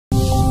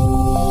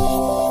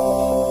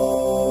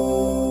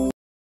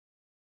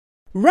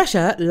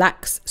Russia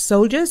lacks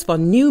soldiers for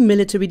new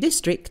military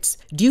districts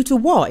due to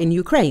war in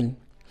Ukraine.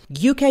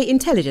 UK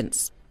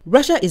intelligence.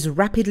 Russia is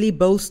rapidly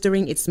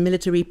bolstering its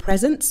military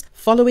presence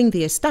following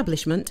the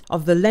establishment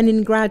of the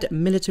Leningrad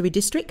Military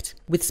District,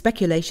 with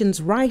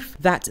speculations rife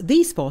that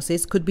these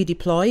forces could be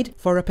deployed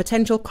for a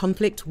potential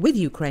conflict with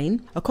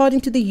Ukraine,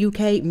 according to the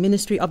UK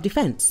Ministry of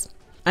Defence.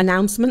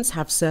 Announcements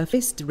have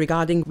surfaced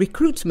regarding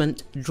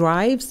recruitment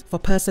drives for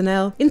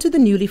personnel into the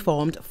newly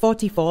formed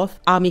 44th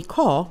Army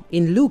Corps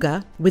in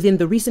Luga within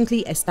the recently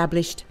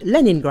established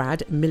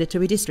Leningrad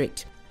Military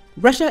District.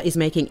 Russia is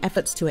making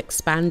efforts to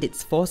expand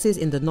its forces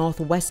in the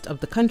northwest of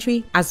the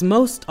country, as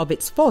most of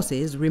its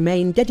forces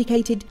remain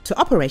dedicated to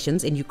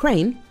operations in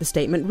Ukraine, the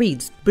statement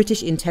reads.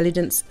 British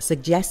intelligence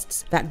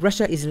suggests that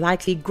Russia is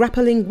likely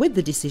grappling with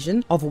the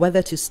decision of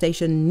whether to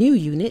station new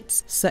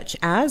units, such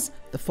as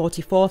the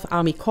 44th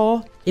Army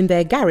Corps, in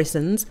their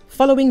garrisons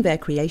following their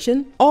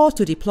creation, or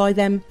to deploy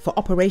them for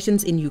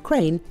operations in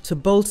Ukraine to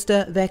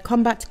bolster their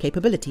combat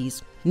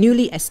capabilities.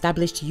 Newly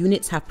established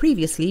units have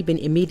previously been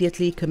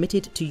immediately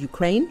committed to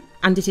Ukraine,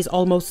 and it is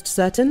almost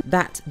certain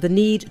that the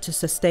need to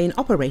sustain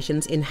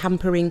operations in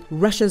hampering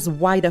Russia's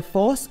wider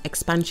force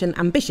expansion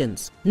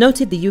ambitions,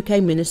 noted the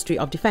UK Ministry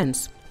of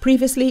Defence.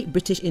 Previously,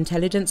 British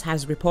intelligence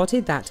has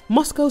reported that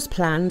Moscow's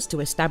plans to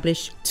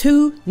establish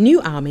 2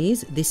 new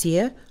armies this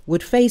year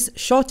would face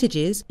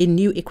shortages in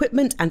new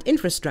equipment and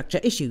infrastructure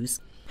issues.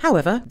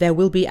 However, there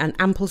will be an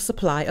ample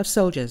supply of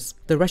soldiers.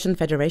 The Russian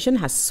Federation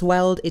has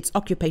swelled its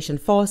occupation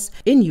force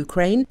in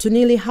Ukraine to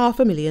nearly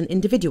 500,000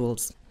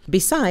 individuals.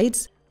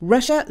 Besides,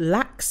 Russia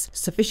lacks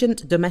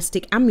sufficient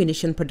domestic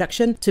ammunition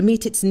production to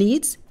meet its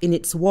needs in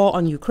its war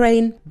on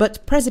Ukraine,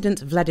 but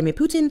President Vladimir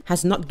Putin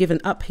has not given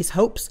up his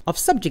hopes of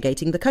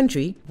subjugating the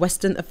country,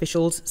 Western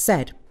officials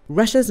said.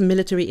 Russia's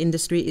military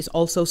industry is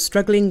also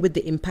struggling with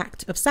the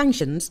impact of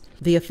sanctions,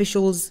 the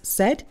officials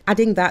said,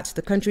 adding that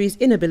the country's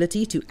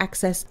inability to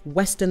access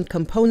Western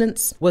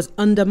components was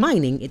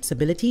undermining its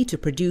ability to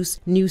produce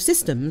new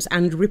systems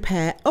and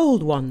repair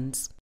old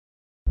ones.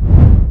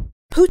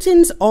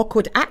 Putin's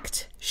awkward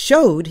act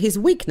showed his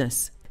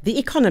weakness. The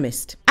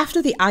Economist.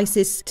 After the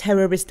ISIS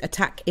terrorist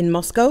attack in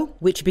Moscow,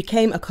 which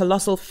became a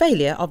colossal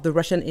failure of the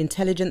Russian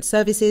intelligence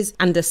services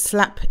and a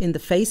slap in the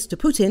face to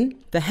Putin,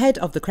 the head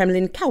of the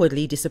Kremlin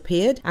cowardly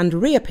disappeared and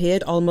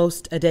reappeared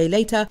almost a day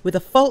later with a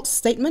false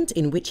statement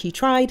in which he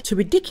tried to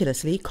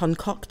ridiculously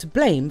concoct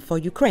blame for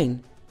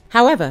Ukraine.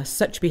 However,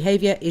 such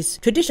behavior is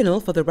traditional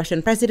for the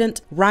Russian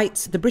president,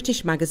 writes the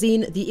British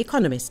magazine The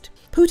Economist.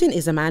 Putin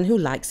is a man who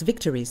likes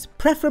victories,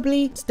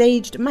 preferably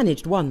staged,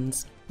 managed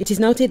ones. It is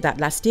noted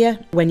that last year,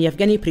 when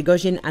Yevgeny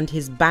Prigozhin and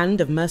his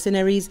band of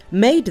mercenaries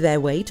made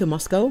their way to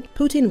Moscow,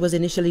 Putin was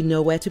initially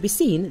nowhere to be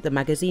seen, the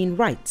magazine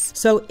writes.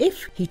 So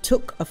if he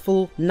took a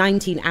full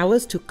 19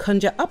 hours to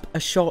conjure up a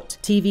short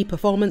TV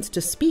performance to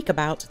speak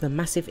about the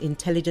massive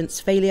intelligence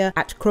failure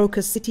at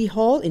Crocus City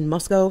Hall in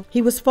Moscow,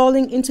 he was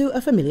falling into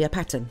a familiar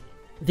pattern.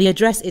 The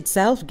address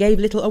itself gave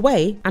little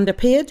away and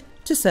appeared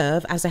to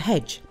serve as a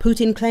hedge.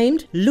 Putin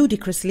claimed,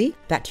 ludicrously,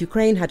 that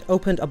Ukraine had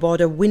opened a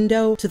border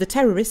window to the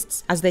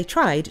terrorists as they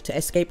tried to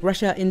escape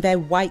Russia in their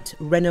white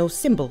Renault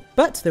symbol.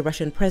 But the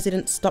Russian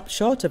president stopped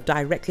short of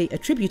directly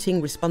attributing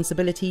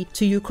responsibility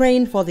to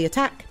Ukraine for the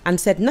attack and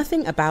said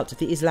nothing about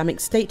the Islamic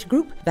State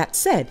group that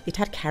said it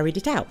had carried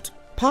it out.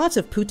 Part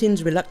of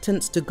Putin's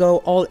reluctance to go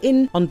all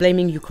in on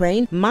blaming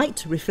Ukraine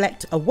might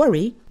reflect a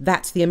worry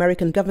that the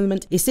American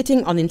government is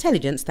sitting on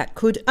intelligence that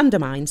could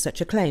undermine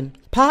such a claim.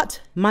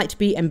 Part might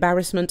be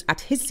embarrassment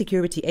at his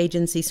security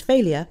agency's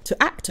failure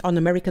to act on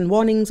American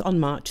warnings on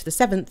March the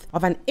 7th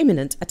of an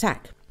imminent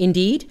attack.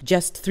 Indeed,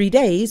 just 3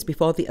 days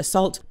before the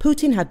assault,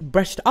 Putin had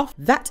brushed off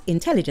that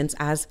intelligence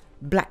as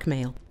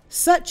blackmail.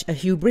 Such a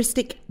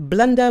hubristic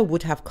blunder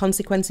would have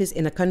consequences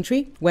in a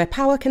country where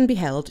power can be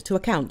held to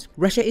account.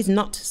 Russia is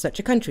not such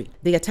a country.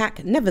 The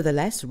attack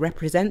nevertheless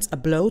represents a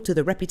blow to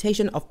the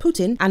reputation of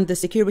Putin and the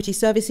security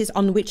services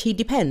on which he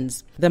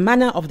depends. The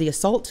manner of the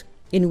assault,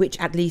 in which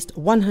at least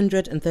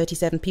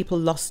 137 people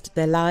lost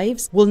their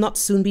lives, will not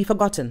soon be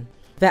forgotten.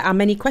 There are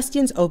many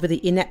questions over the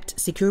inept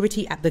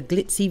security at the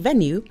glitzy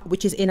venue,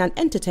 which is in an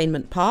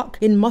entertainment park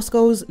in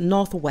Moscow's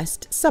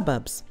northwest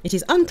suburbs. It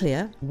is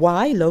unclear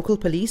why local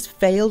police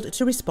failed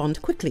to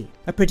respond quickly.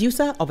 A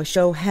producer of a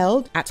show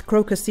held at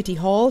Crocus City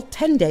Hall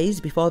 10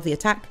 days before the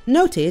attack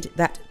noted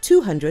that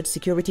 200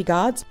 security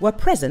guards were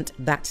present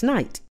that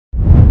night.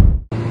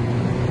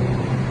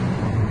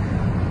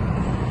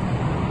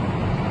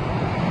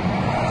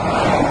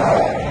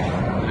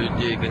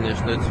 Людей,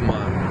 конечно,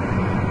 тьма.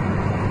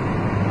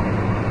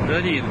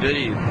 Горит,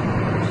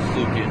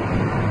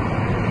 суки.